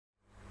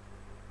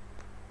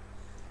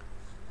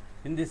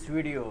In this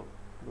video,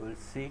 we will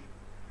see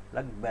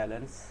luck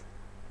balance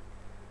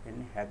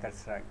in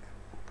hacker's rank.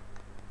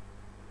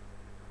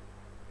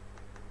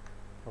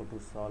 How to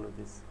solve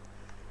this?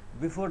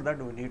 Before that,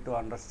 we need to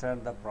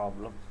understand the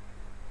problem.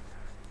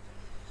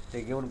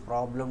 They given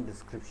problem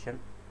description.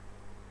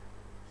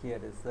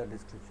 Here is the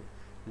description.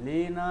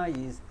 Lena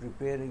is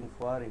preparing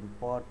for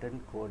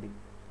important coding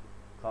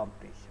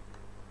competition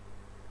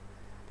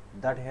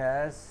that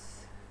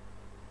has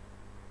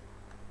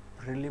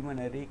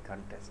preliminary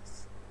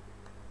contests.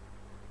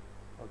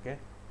 Okay,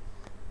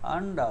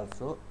 and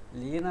also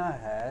Lena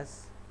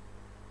has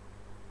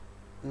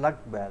luck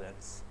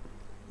balance.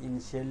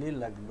 Initially,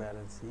 luck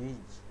balance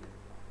is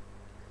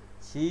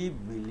she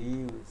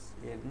believes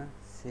in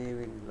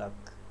saving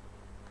luck.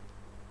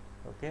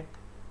 Okay,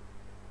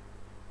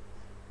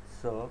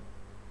 so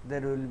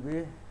there will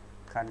be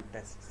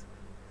contests.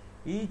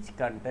 Each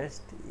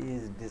contest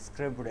is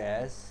described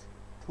as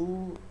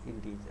two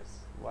integers.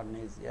 One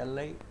is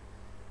Li,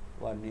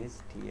 one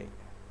is Ti.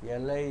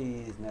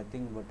 Li is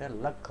nothing but a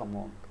luck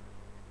amount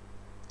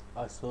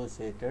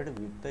associated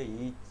with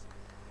each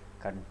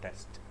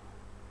contest.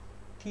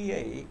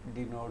 Ti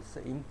denotes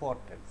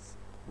importance.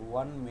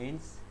 1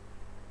 means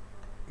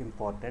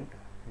important,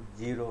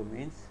 0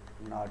 means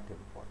not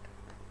important.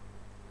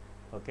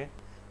 Okay,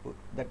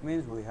 that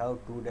means we have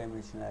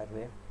two-dimensional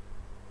array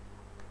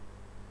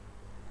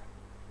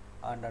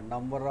and a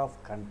number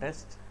of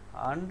contests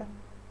and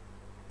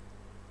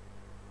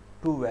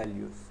two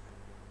values.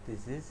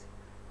 This is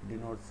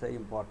denotes the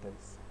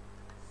importance.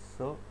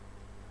 So,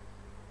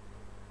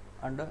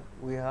 and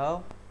we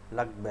have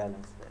luck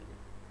balance value,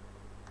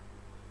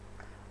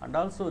 and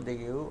also they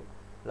give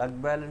luck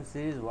balance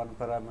is one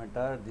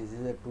parameter. This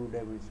is a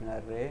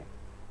two-dimensional array,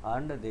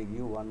 and they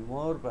give one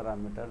more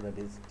parameter, that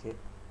is k.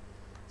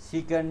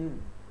 She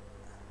can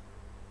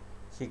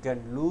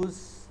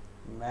lose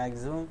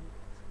maximum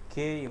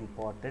k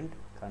important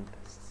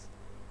contests.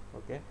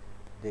 Okay,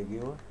 they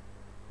give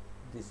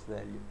this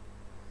value.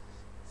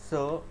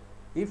 So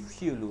if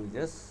she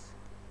loses,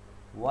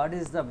 what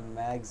is the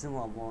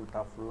maximum amount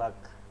of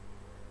luck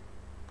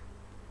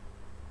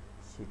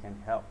she can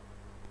have?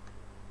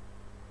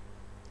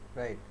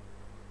 Right,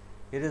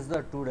 here is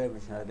the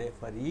two-dimensional array.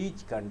 For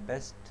each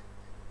contest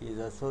is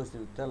associated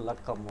with the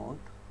luck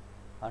amount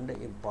and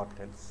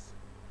importance.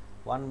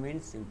 1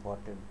 means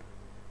important,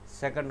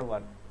 second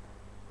one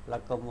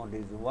luck amount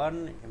is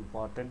 1,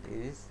 important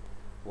is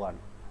 1,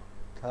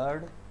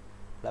 third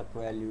luck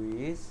value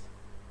is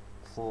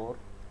 4,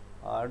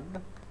 and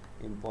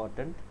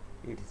important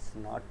it is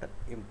not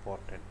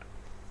important.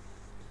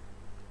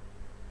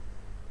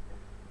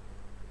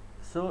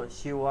 So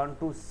she want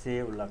to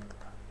save luck.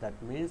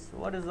 That means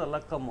what is the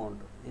luck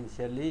amount?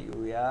 Initially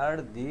we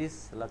add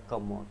this luck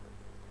amount,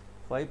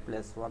 5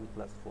 plus 1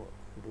 plus 4,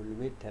 it will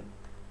be 10.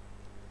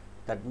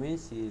 That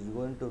means she is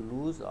going to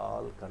lose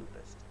all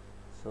contests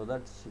so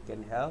that she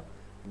can have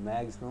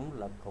maximum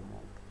luck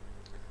amount.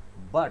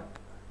 But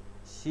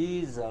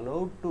she is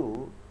allowed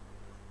to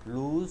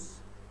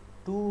lose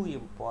two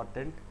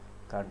important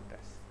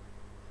contests.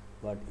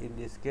 But in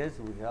this case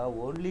we have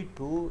only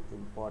two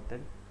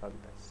important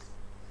contests.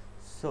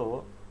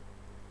 So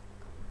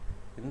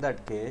in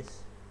that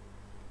case,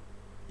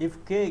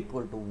 if k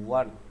equal to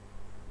 1,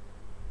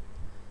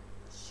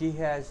 she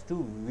has to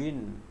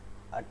win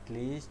at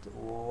least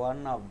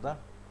one of the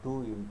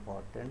two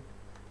important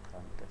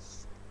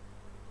contests.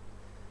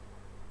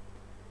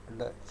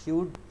 And she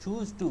would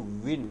choose to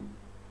win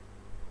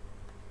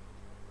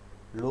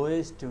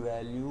lowest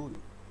value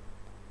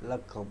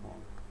luck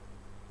amount.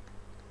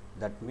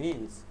 That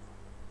means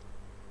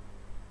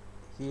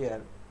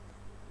here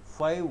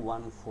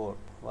 514,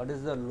 what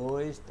is the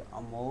lowest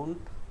amount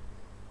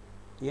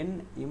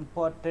in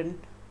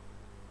important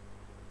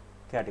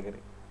category?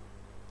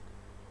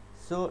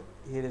 So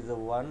here is a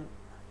 1,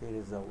 here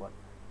is a 1.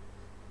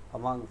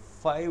 Among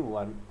 5,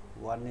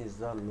 1 is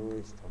the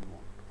lowest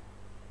amount.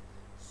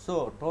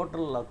 So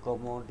total luck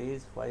amount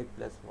is 5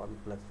 plus 1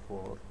 plus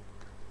 4.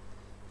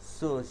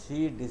 So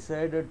she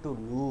decided to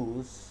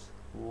lose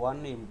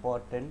one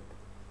important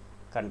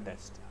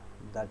contest.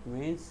 That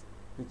means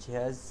which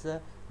has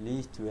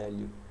least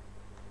value,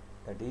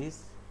 that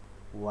is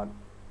 1.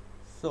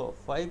 So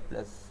 5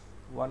 plus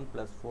 1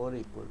 plus 4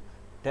 equal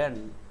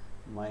 10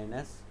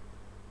 minus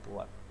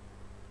 1,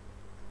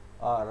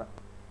 or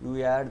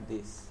you add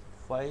this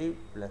 5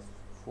 plus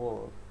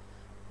 4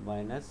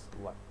 minus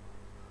 1,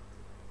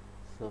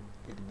 so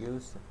it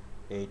gives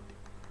 8.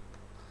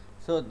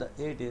 So the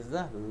 8 is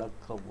the luck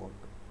amount.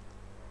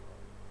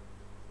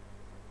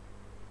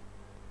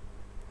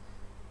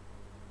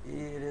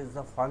 Here is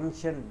the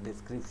function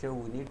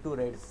description. We need to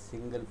write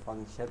single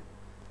function.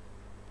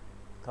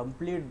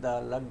 Complete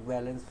the luck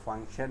balance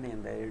function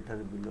in the editor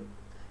below.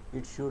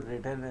 It should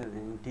return an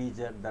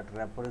integer that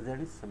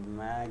represents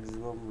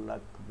maximum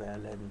luck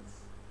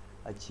balance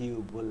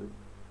achievable.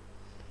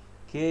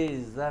 K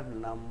is the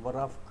number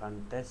of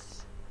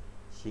contests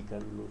she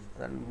can lose.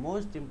 And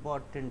most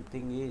important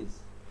thing is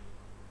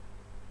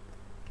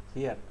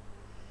here,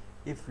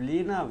 if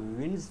Lena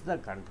wins the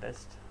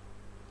contest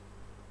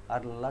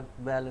her luck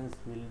balance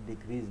will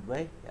decrease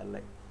by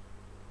Li.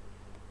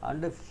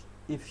 And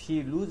if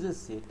she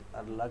loses it,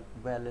 her luck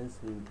balance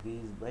will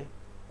increase by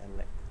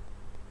Li.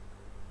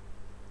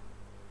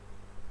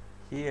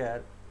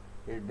 Here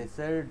it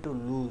decided to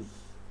lose.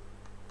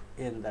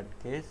 In that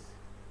case,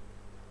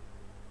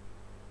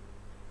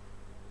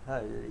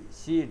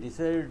 she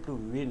decided to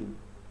win.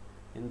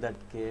 In that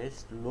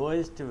case,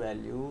 lowest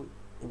value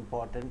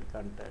important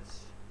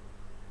contest,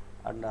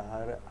 and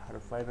her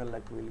final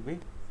luck will be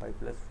 5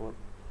 plus 4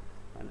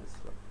 minus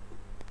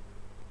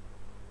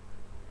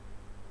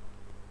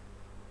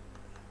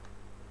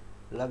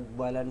 1. Luck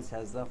balance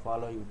has the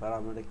following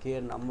parameter: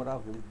 k number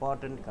of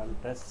important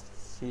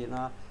contests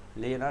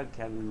Lena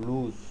can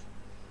lose,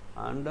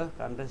 and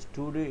contest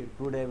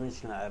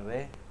two-dimensional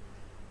array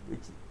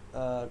which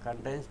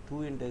contains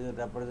two integers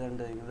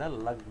representing the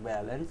luck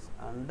balance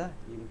and the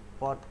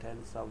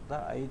importance of the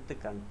ith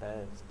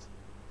contest.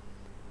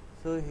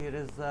 So here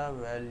is the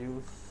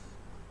values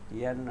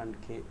n and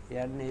k.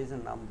 N is the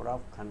number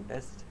of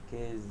contests, k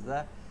is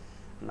the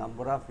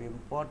number of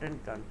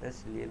important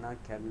contests Lena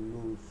can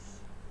lose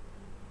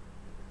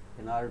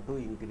in order to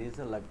increase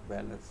the luck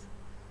balance.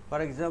 For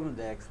example,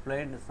 they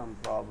explained some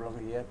problem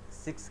here: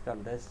 6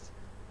 contests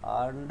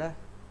and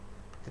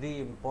 3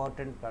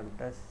 important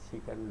contests she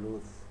can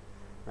lose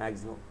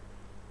maximum.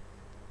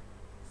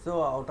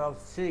 So out of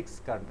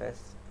 6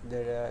 contests,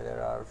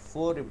 there are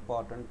 4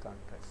 important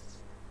contests,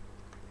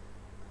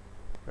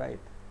 right?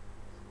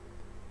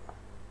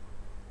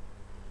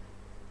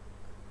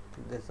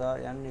 These are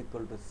n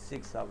equal to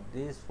 6. Of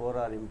these 4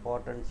 are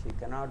important. She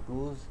cannot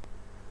lose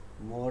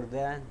more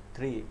than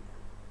 3.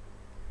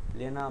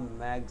 Lena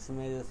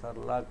maximizes her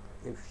luck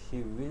if she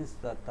wins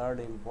the third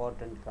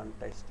important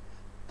contest.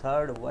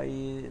 Third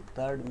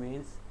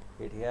means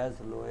it has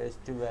lowest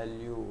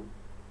value.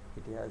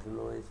 It has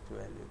lowest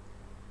value.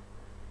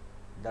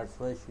 That's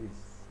why she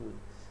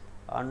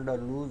and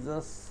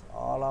loses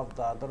all of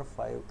the other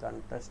 5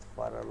 contests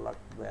for a luck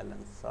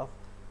balance of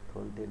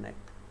 29.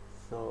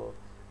 So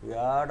we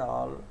add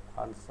all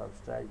and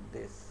subtract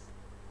this,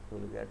 we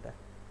will get a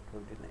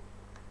 29.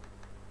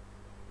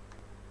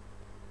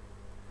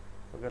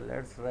 Okay,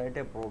 let's write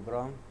a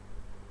program.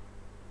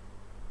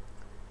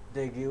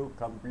 They give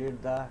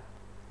complete the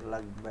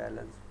luck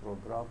balance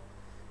program.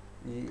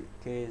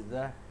 K is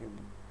the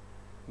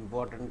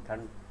important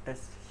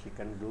contest she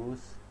can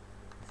lose.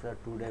 It's a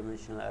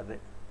two-dimensional array.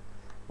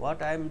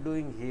 What I am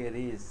doing here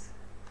is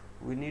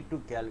we need to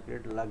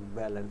calculate luck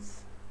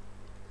balance.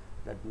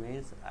 That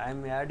means I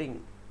am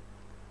adding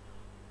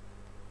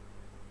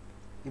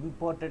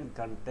important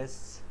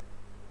contests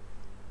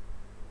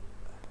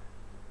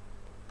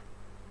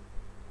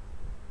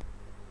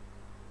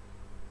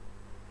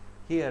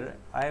here.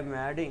 I am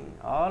adding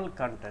all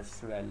contests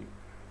value.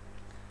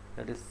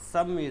 That is,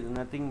 sum is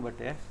nothing but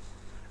a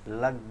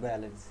luck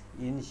balance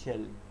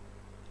initially,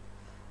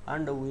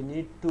 and we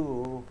need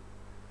to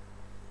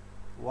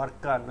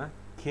work on a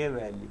k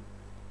value,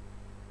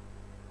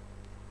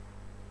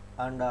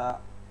 and I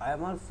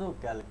am also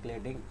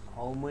calculating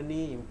how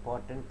many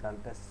important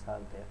contests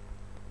are there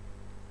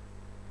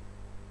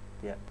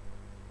here.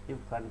 If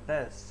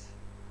contest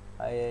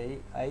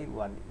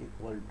I1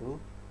 equal to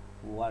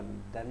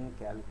 1, then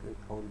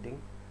counting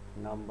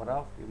number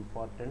of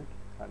important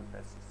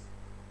contests.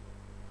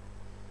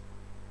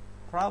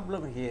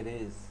 Problem here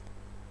is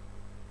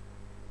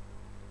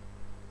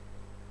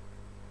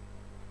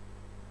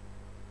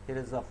here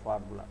is a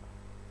formula.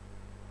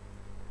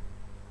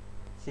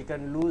 She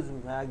can lose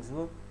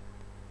maximum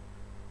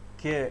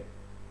k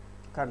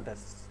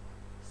contests.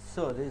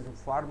 So this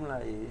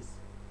formula is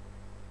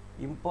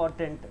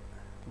important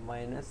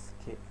minus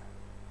k.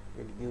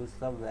 It gives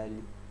the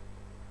value,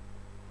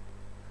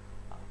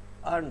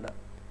 and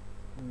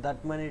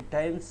that many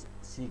times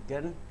she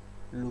can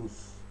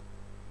lose.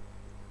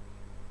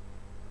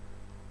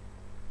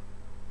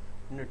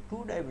 In a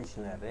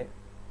two-dimensional array,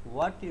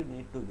 what you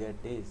need to get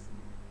is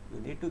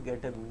you need to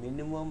get a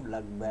minimum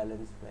luck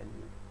balance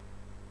value.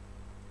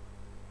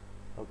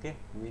 Okay,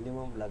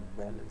 minimum luck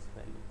balance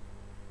value.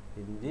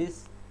 In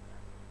this,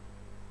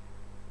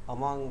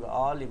 among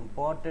all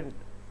important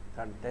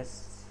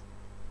contests,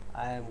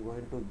 I am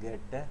going to get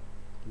a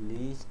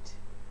least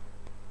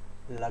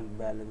luck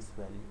balance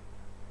value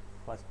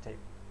first time.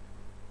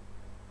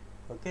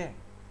 Okay,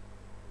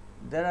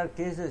 there are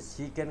cases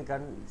she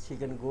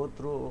can go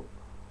through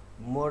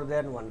more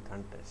than one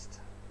contest.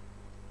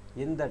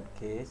 In that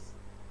case,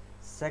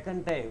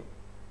 second time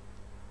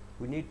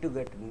we need to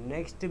get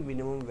next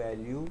minimum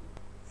value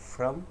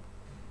from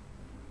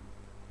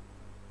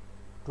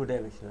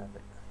two-dimensional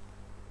array.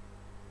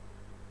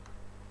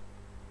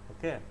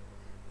 Okay,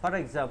 for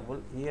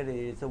example, here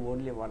is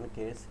only one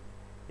case.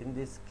 In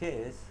this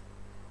case,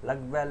 luck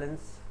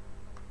balance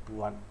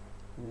 1.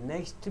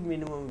 Next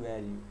minimum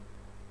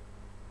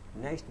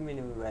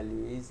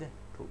value is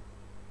 2,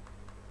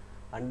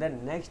 and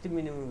then next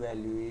minimum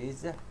value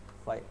is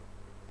 5,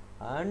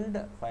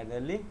 and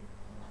finally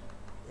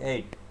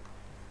 8.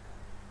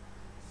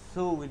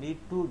 So we need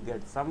to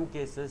get some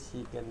cases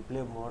she can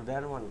play more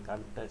than one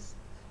contest.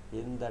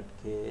 In that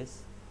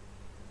case,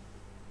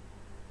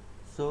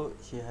 so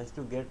she has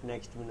to get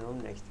next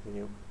minimum, next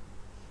minimum.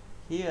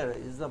 Here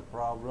is the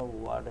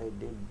problem what I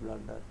did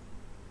blunder.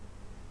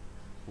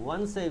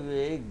 Once I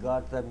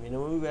got the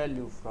minimum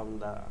value from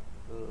the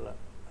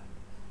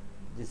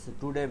this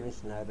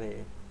two-dimensional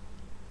array,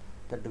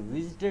 that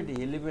visited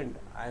element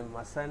I am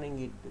assigning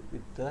it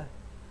with the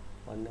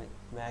one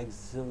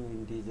maximum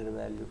integer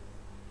value.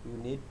 You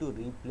need to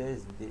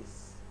replace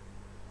this.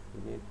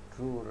 You need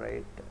to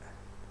write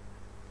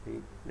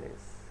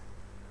replace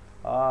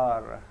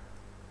or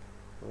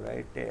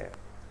write a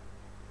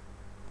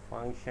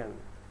function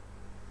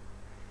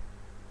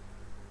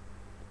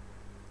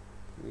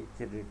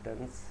which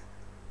returns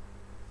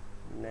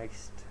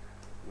next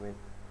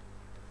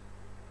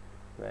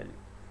value.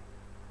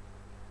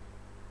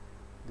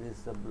 This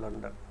is the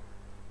blunder.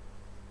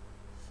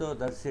 So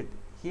that's it.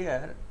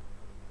 Here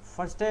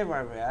first time I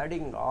am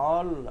adding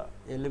all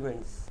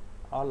elements,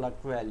 all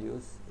luck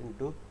values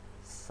into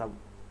sum,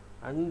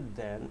 and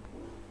then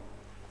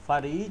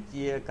for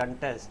each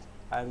contest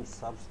I am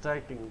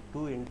subtracting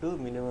 2 into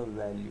minimum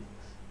value.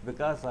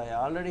 Because I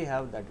already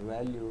have that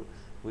value,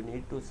 we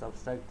need to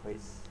subtract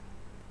twice,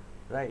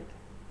 right?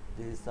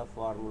 This is the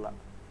formula.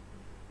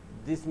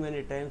 This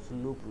many times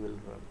loop will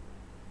run.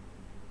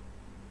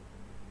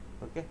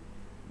 Okay,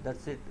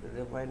 that's it.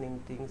 Remaining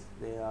things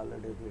they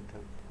already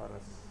written for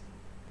us.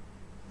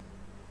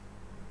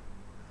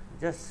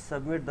 Just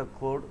submit the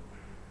code.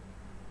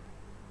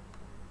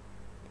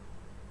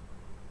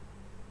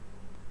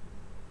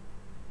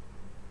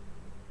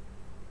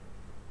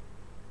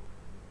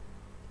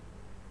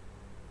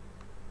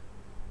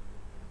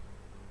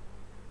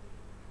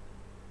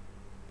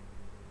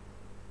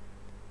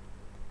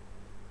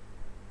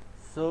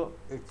 So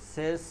it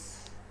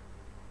says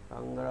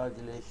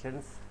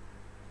congratulations,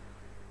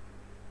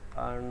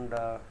 and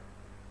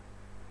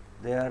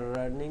they are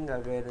running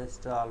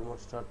against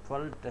almost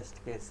 12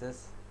 test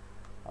cases.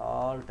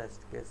 All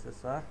test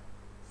cases are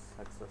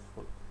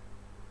successful.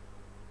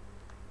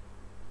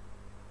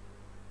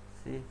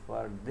 See,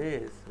 for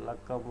this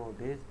luck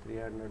amount is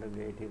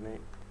 389.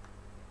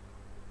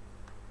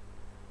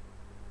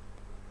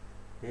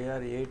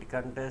 Here 8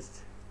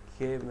 contests,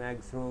 K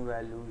maximum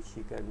value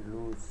she can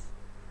lose.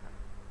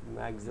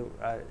 Maximum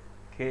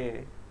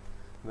K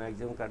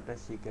maximum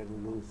contest she can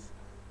lose.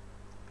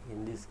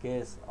 In this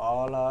case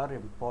all are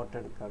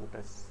important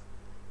contests,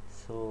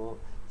 so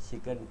she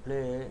can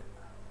play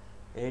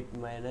 8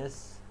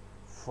 minus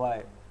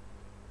 5,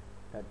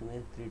 that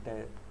means 3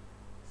 times.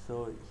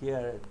 So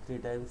here 3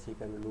 times she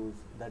can lose,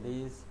 that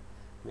is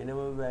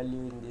minimum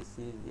value in this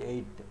is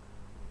 8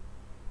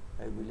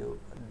 I believe,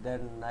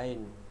 then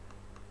 9,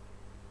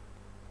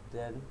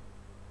 then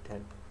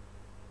 10.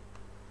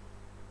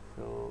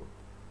 So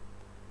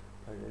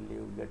finally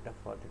you get a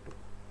 42.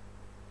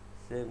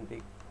 Same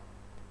thing.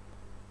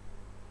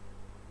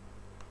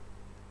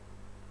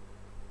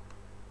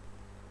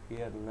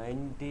 Here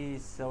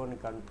 97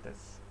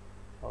 contests.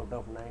 Out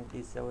of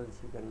 97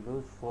 she can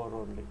lose 4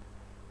 only,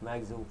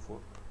 maximum 4.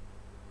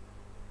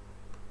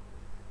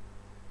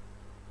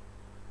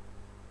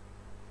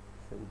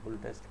 Simple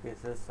test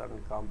cases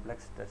and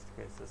complex test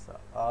cases are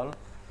all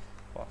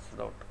passed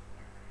out.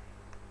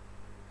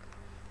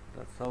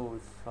 That's how we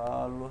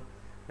solve.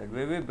 There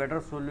may be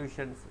better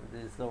solutions.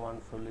 This is the one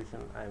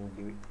solution I am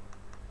giving.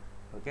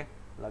 Okay,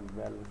 luck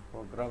balance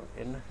program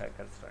in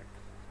hackerrank.